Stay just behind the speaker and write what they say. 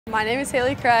My name is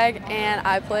Haley Craig, and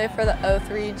I play for the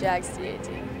 03 Jags DA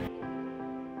team.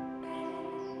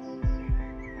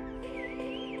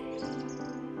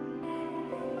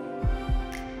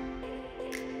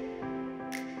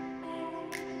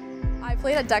 I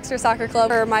played at Dexter Soccer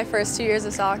Club for my first 2 years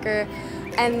of soccer,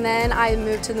 and then I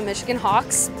moved to the Michigan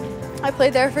Hawks. I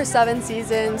played there for 7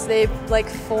 seasons. They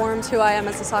formed who I am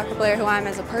as a soccer player, who I am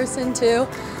as a person too.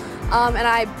 And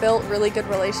I built really good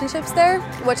relationships there,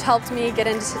 which helped me get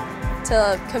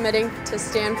into committing to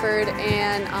Stanford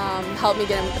and helped me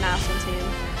get in with the national team.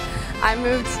 I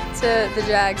moved to the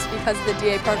Jags because of the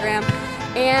DA program,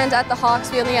 and at the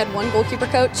Hawks we only had 1 goalkeeper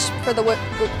coach for the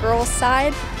girls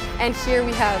side, and here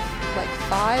we have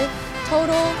 5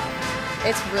 total.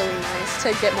 It's really nice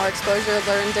to get more exposure,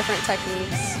 learn different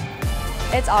techniques.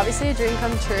 It's obviously a dream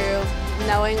come true,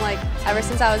 knowing ever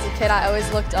since I was a kid I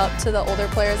always looked up to the older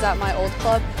players at my old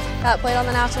club that played on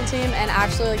the national team, and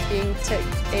actually being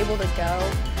able to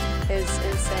go is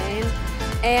insane.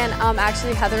 And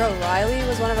actually Heather O'Reilly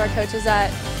was one of our coaches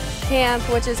at camp,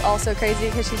 which is also crazy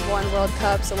because she's won World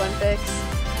Cups, Olympics,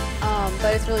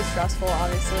 but it's really stressful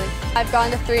obviously. I've gone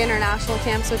to 3 international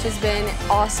camps, which has been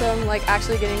awesome,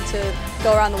 actually getting to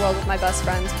go around the world with my best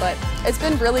friends, but it's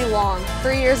been really long.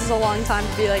 3 years is a long time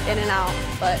to be in and out,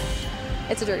 but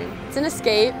it's a dream. It's an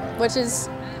escape, which is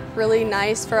really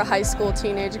nice for a high school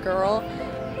teenage girl.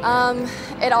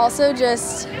 It also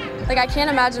just, I can't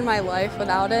imagine my life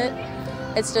without it.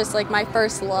 It's just my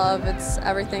first love. It's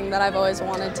everything that I've always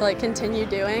wanted to continue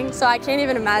doing. So I can't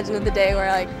even imagine the day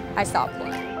where I stop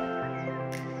playing.